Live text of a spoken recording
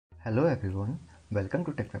Hello everyone, welcome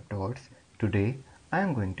to Tech Web Talks. Today I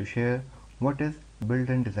am going to share what is build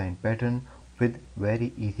and design pattern with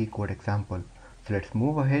very easy code example. So let's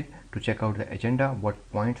move ahead to check out the agenda, what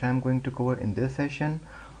points I am going to cover in this session,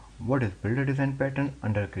 what is builder design pattern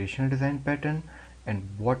under creational design pattern, and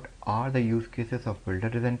what are the use cases of builder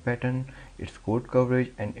design pattern, its code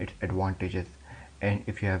coverage and its advantages. And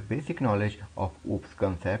if you have basic knowledge of OOPS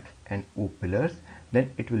concepts and OOP pillars,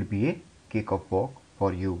 then it will be a cake of walk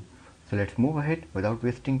for you. So let's move ahead without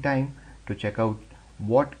wasting time to check out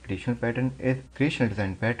what creational pattern is. Creational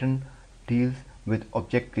design pattern deals with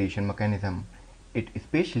object creation mechanism. It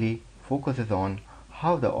especially focuses on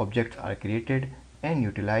how the objects are created and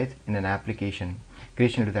utilized in an application.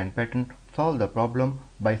 Creational design pattern solve the problem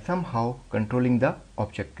by somehow controlling the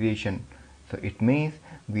object creation. So it means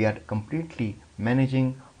we are completely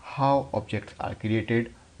managing how objects are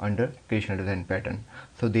created under creational design pattern.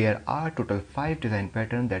 So there are total 5 design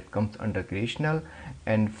patterns that comes under creational,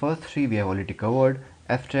 and first 3 we have already covered: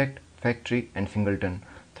 abstract, factory and singleton.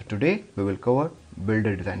 So today we will cover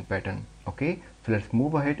builder design pattern. Okay, so let's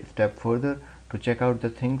move ahead a step further to check out the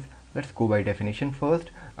things. Let's go by definition first.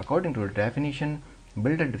 According to the definition,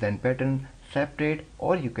 builder design pattern separate,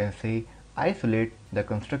 or you can say isolate, the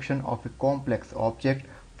construction of a complex object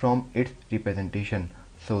from its representation,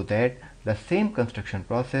 so that the same construction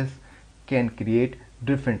process can create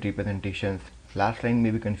different representations. Last line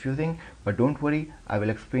may be confusing, but don't worry, I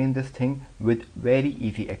will explain this thing with very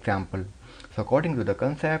easy example. So according to the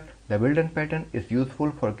concept, the builder pattern is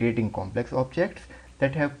useful for creating complex objects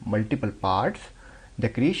that have multiple parts. The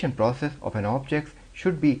creation process of an object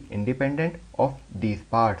should be independent of these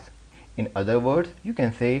parts. In other words, you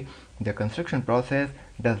can say the construction process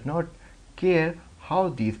does not care how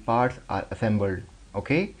these parts are assembled.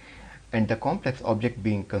 Okay, and the complex object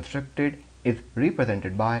being constructed is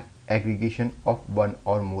represented by aggregation of one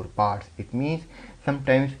or more parts. It means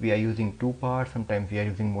sometimes we are using 2 parts, sometimes we are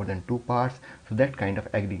using more than 2 parts, so that kind of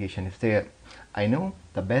aggregation is there. I know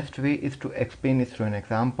the best way is to explain it through an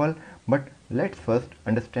example, but let's first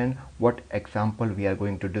understand what example we are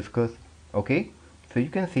going to discuss. Okay, so you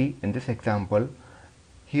can see in this example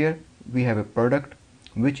here we have a product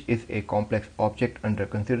which is a complex object under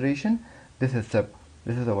consideration.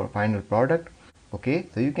 This is our final product. Okay,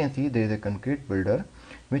 so you can see there is a concrete builder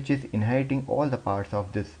which is inheriting all the parts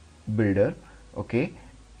of this builder. Okay,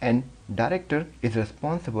 and director is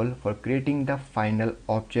responsible for creating the final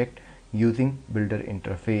object using builder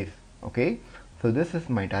interface. Okay, so this is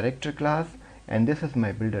my director class and this is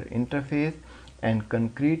my builder interface, and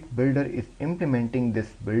concrete builder is implementing this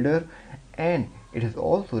builder, and it is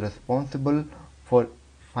also responsible for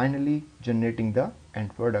finally generating the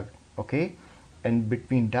end product. Okay, and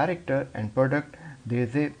between director and product there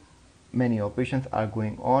is a many operations are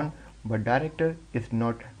going on, but director is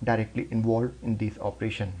not directly involved in this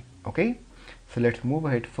operation. Okay, so let's move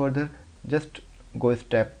ahead further, just go a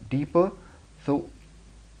step deeper. So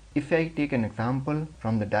if I take an example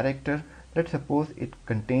from the director, let's suppose it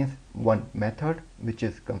contains one method which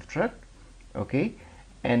is construct. Okay,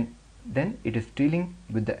 and then it is dealing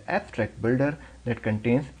with the abstract builder that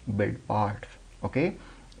contains build parts. Okay,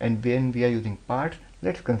 and when we are using parts,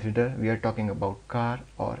 let's consider we are talking about car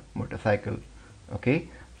or motorcycle. Okay,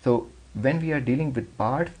 so when we are dealing with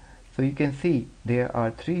parts, so you can see there are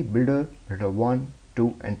 3 builder 1,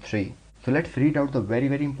 2 and 3. So let's read out the very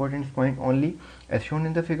important point only. As shown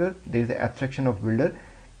in the figure, there is an abstraction of builder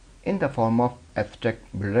in the form of abstract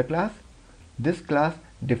builder class. This class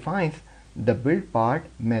defines the build part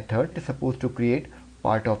method is supposed to create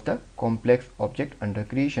part of the complex object under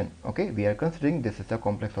creation. Okay, we are considering this is the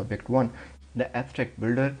complex object 1. The abstract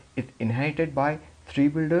builder is inherited by 3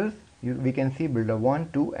 builders. We can see builder 1,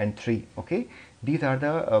 2 and 3. Okay, these are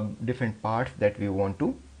the different parts that we want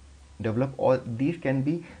to develop, or these can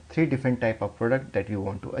be 3 different type of product that we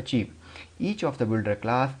want to achieve. Each of the builder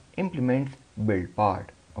class implements build part.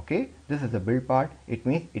 Okay, this is the build part. It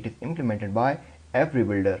means it is implemented by every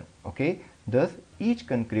builder. Okay, thus each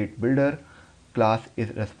concrete builder class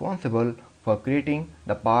is responsible for creating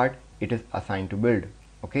the part it is assigned to build.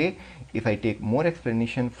 Okay, if I take more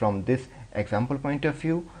explanation from this example point of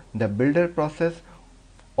view, the builder process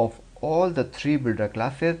of all the 3 builder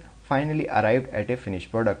classes finally arrived at a finished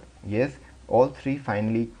product. Yes, all 3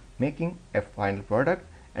 finally making a final product,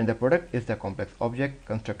 and the product is the complex object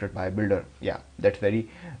constructed by a builder. Yeah, that's very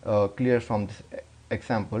clear from this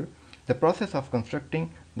example. The process of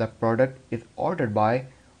constructing the product is ordered by,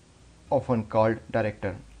 often called,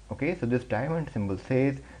 director. Okay, so this diamond symbol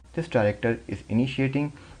says this director is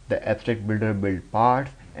initiating the abstract builder build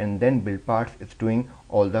parts, and then build parts is doing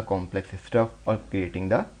all the complex stuff or creating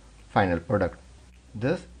the final product.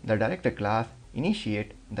 Thus, the director class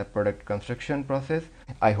initiate the product construction process.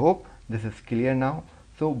 I hope this is clear now.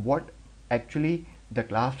 So what actually the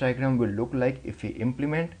class diagram will look like if we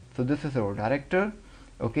implement. So this is our director.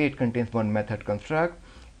 Okay, it contains one method construct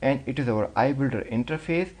and it is our iBuilder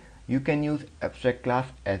interface. You can use abstract class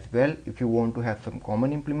as well if you want to have some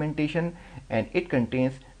common implementation, and it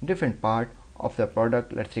contains different part of the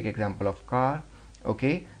product. Let's take example of car.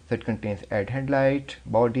 Okay, so it contains add headlight,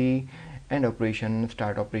 body, and operation,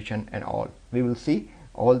 start operation, and all. We will see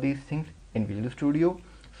all these things in Visual Studio.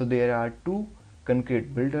 So there are two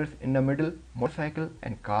concrete builders in the middle, motorcycle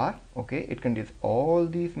and car. Okay, it contains all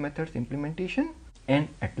these methods implementation, and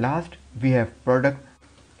at last we have product.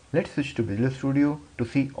 Let's switch to Visual Studio to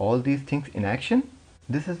see all these things in action.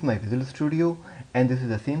 This is my Visual Studio, and this is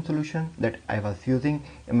the same solution that I was using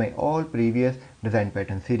in my all previous design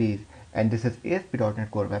pattern series, and this is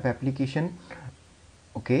ASP.NET Core Web Application.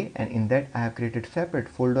 Okay, and in that I have created separate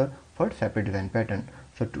folder for separate design pattern.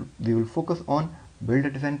 So we will focus on build a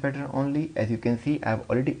design pattern only. As you can see, I have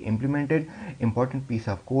already implemented important piece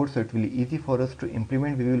of code, so it will be easy for us to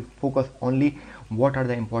implement. We will focus only what are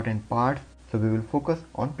the important parts. So we will focus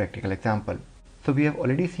on practical example. So we have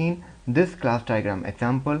already seen this class diagram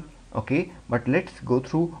example. Okay, but let's go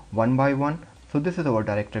through one by one. So this is our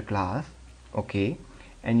director class. Okay,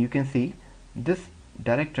 and you can see this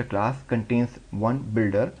director class contains one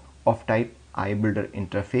builder of type iBuilder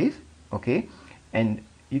interface. Okay, and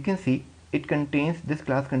you can see it contains, this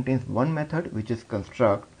class contains one method which is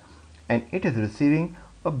construct, and it is receiving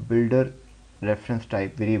a builder reference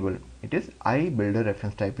type variable. It is iBuilder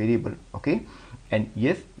reference type variable. Okay, and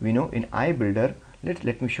yes, we know in iBuilder,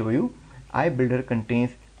 let me show you. iBuilder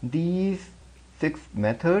contains these 6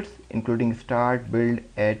 methods including start, build,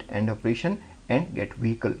 add, end operation, and get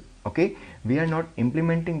vehicle. Okay, we are not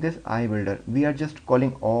implementing this iBuilder, we are just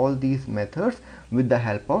calling all these methods with the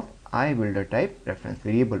help of iBuilder type reference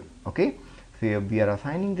variable. Okay, so we are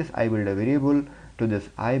assigning this iBuilder variable to this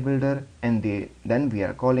iBuilder, and then we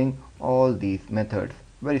are calling all these methods.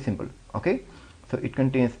 Very simple. Okay, so it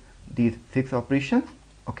contains these 6 operations.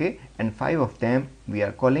 Okay, and 5 of them we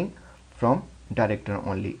are calling from director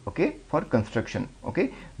only. Okay, for construction.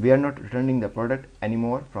 Okay, we are not returning the product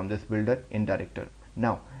anymore from this builder in director.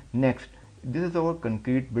 Now next, this is our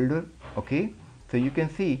concrete builder. Okay, so you can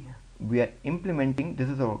see we are implementing, this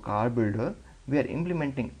is our car builder. We are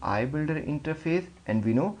implementing iBuilder interface, and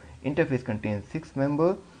we know interface contains 6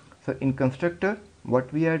 members. So in constructor,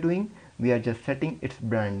 what we are doing, we are just setting its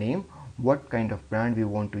brand name, what kind of brand we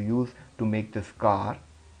want to use to make this car.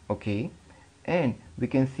 Okay, and we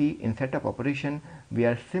can see in setup operation we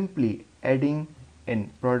are simply adding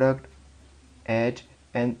in product, add,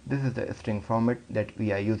 and this is the string format that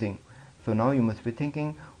we are using. So now you must be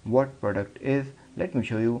thinking what product is. Let me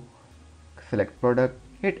show you. Select product,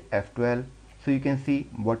 hit F12, so you can see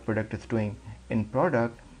what product is doing. In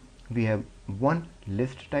product we have one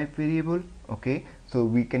list type variable. Okay, so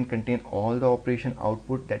we can contain all the operation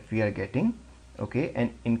output that we are getting. Okay,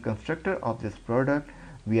 and in constructor of this product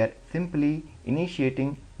we are simply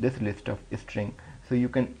initiating this list of string. So you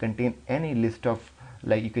can contain any list of,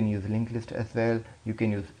 like you can use linked list as well, you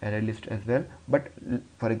can use array list as well, but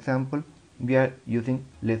for example we are using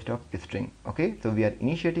list of string. Okay, so we are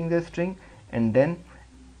initiating the string, and then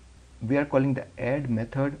we are calling the add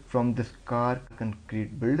method from this car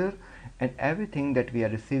concrete builder, and everything that we are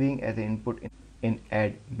receiving as an input in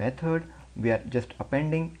add method we are just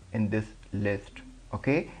appending in this list.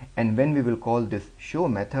 Okay, and when we will call this show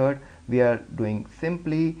method, we are doing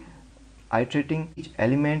simply iterating each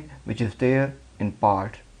element which is there in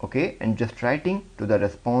part. Okay, and just writing to the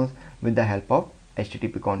response with the help of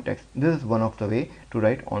HTTP context. This is one of the way to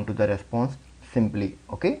write onto the response simply.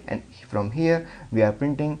 Okay, and from here we are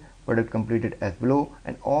printing product completed as below,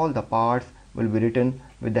 and all the parts will be written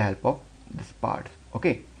with the help of this parts.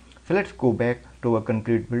 Okay, so let's go back to our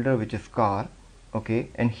concrete builder which is car. Okay,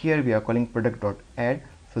 and here we are calling product.add,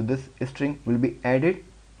 so this string will be added.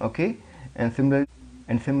 Okay, and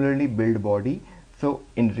similarly build body. So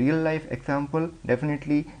in real life example,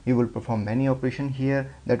 definitely you will perform many operations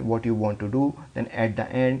here, that what you want to do, then at the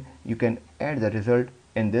end you can add the result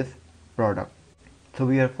in this product. So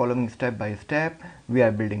we are following step by step. We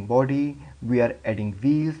are building body, we are adding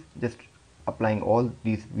wheels, just applying all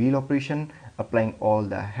these wheel operation, applying all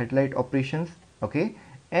the headlight operations. Okay,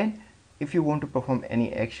 and if you want to perform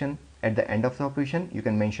any action at the end of the operation, you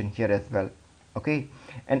can mention here as well. Okay,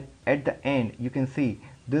 and at the end you can see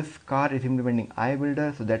this car is implementing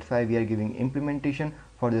iBuilder, so that's why we are giving implementation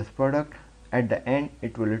for this product. At the end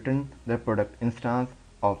it will return the product instance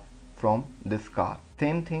of from this car.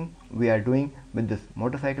 Same thing we are doing with this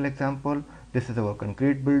motorcycle example. This is our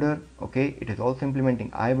concrete builder. Okay, it is also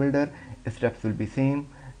implementing iBuilder. Steps will be same: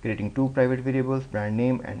 creating two private variables, brand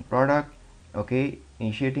name and product. Okay,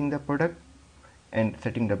 initiating the product and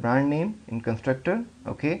setting the brand name in constructor.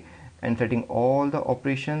 Okay, and setting all the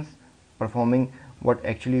operations, performing what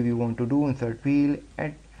actually we want to do: insert wheel,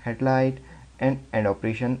 add headlight, and end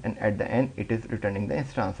operation, and at the end it is returning the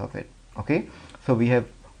instance of it. Okay, so we have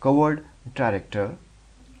covered director,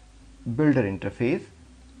 builder interface,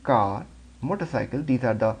 car, motorcycle. These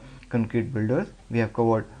are the concrete builders. We have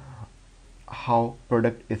covered how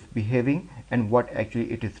product is behaving and what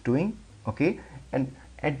actually it is doing. Okay, and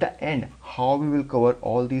at the end how we will cover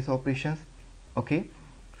all these operations. Okay,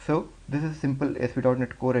 so this is simple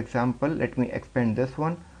ASP.NET Core example. Let me expand this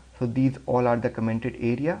one. So these all are the commented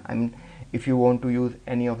area. I mean, if you want to use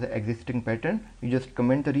any of the existing pattern, you just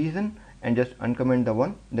comment the reason and just uncomment the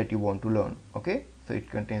one that you want to learn. Okay, so it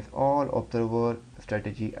contains all observer,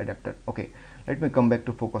 strategy, adapter. Okay, let me come back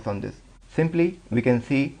to focus on this. Simply we can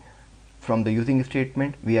see from the using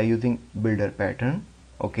statement we are using builder pattern.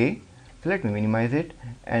 Okay, so let me minimize it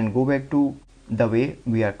and go back to the way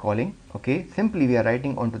we are calling. Okay, simply we are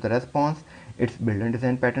writing onto the response, it's build and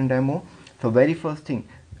design pattern demo. So very first thing,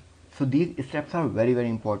 so these steps are very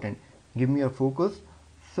important. Give me your focus.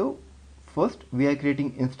 So first we are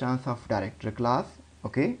creating instance of director class.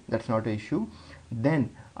 Okay, that's not an issue. Then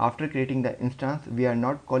after creating the instance, we are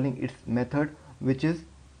not calling its method, which is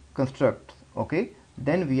constructs. Okay,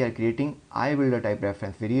 then we are creating iBuilder type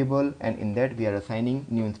reference variable, and in that we are assigning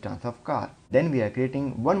new instance of car. Then we are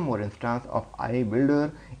creating one more instance of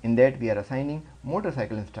iBuilder. In that we are assigning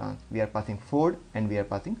motorcycle instance. We are passing Ford and we are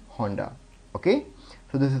passing Honda. Okay,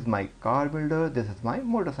 so this is my car builder, this is my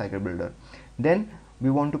motorcycle builder. Then we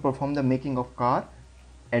want to perform the making of car.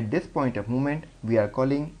 At this point of moment we are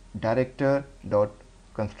calling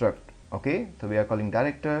director.construct. Okay, so we are calling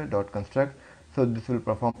director.construct. So this will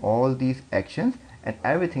perform all these actions and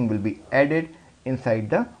everything will be added inside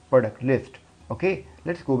the product list. Okay,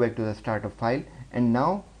 let's go back to the startup file, and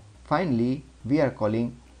now finally we are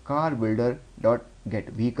calling car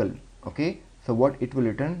builder.getVehicle. Okay, so what it will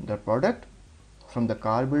return? The product from the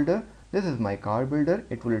car builder. This is my car builder.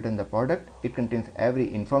 It will return the product. It contains every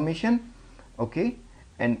information. Okay,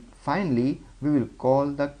 and finally we will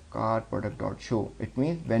call the car product.show. It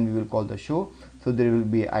means when we will call the show, so there will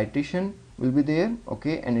be iteration will be there.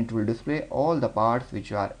 Okay, and it will display all the parts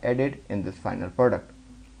which are added in this final product.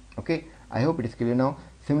 Okay, I hope it is clear now.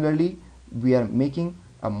 Similarly, we are making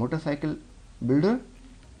a motorcycle builder.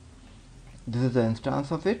 This is the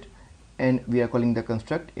instance of it, and we are calling the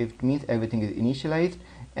construct. It means everything is initialized,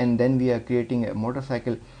 and then we are creating a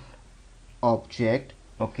motorcycle object.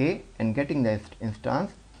 Okay, and getting the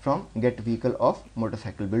instance from get vehicle of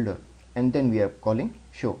motorcycle builder, and then we are calling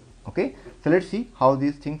show. Okay, so let's see how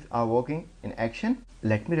these things are working in action.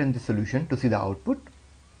 Let me run the solution to see the output.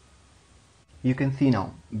 You can see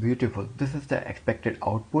now, beautiful. This is the expected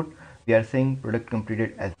output. We are saying product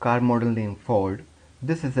completed as car model name Ford.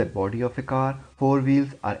 This is the body of a car. 4 wheels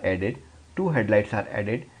are added, 2 headlights are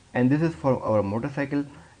added, and this is for our motorcycle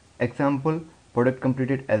example. Product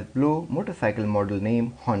completed as Blow, motorcycle model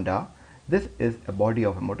name Honda. This is a body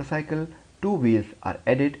of a motorcycle. 2 wheels are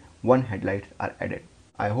added, 1 headlights are added.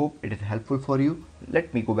 I hope it is helpful for you.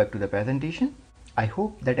 Let me go back to the presentation. I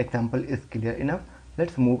hope that example is clear enough.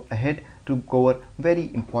 Let's move ahead to cover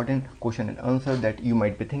very important question and answer that you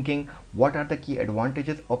might be thinking. What are the key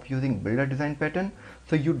advantages of using builder design pattern?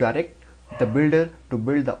 So you direct the builder to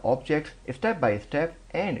build the objects step by step,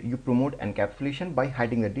 and you promote encapsulation by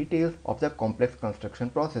hiding the details of the complex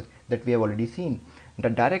construction process that we have already seen. The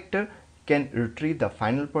director can retrieve the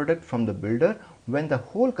final product from the builder when the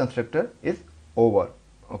whole constructor is over.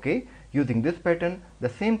 Okay, using this pattern, the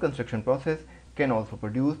same construction process can also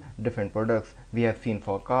produce different products. We have seen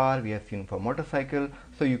for car, we have seen for motorcycle,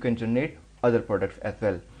 so you can generate other products as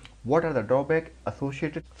well. What are the drawbacks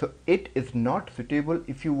associated? So it is not suitable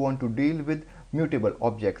if you want to deal with mutable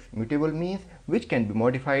objects. Mutable means which can be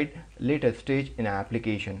modified later stage in an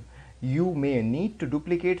application. You may need to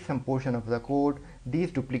duplicate some portion of the code.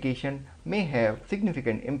 These duplication may have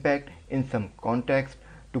significant impact in some context.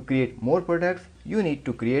 To create more products, you need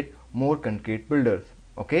to create more concrete builders.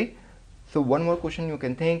 Okay, so one more question you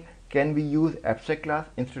can think: can we use abstract class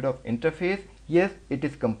instead of interface? Yes, it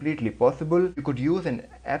is completely possible. You could use an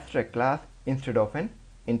abstract class instead of an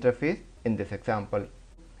interface in this example.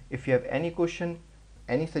 If you have any question,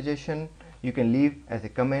 any suggestion, you can leave as a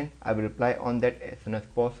comment. I will reply on that as soon as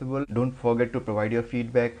possible. Don't forget to provide your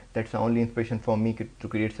feedback. That's the only inspiration for me to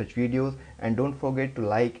create such videos. And don't forget to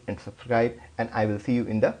like and subscribe, and I will see you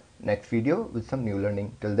in the next video with some new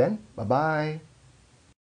learning. Till then, bye bye.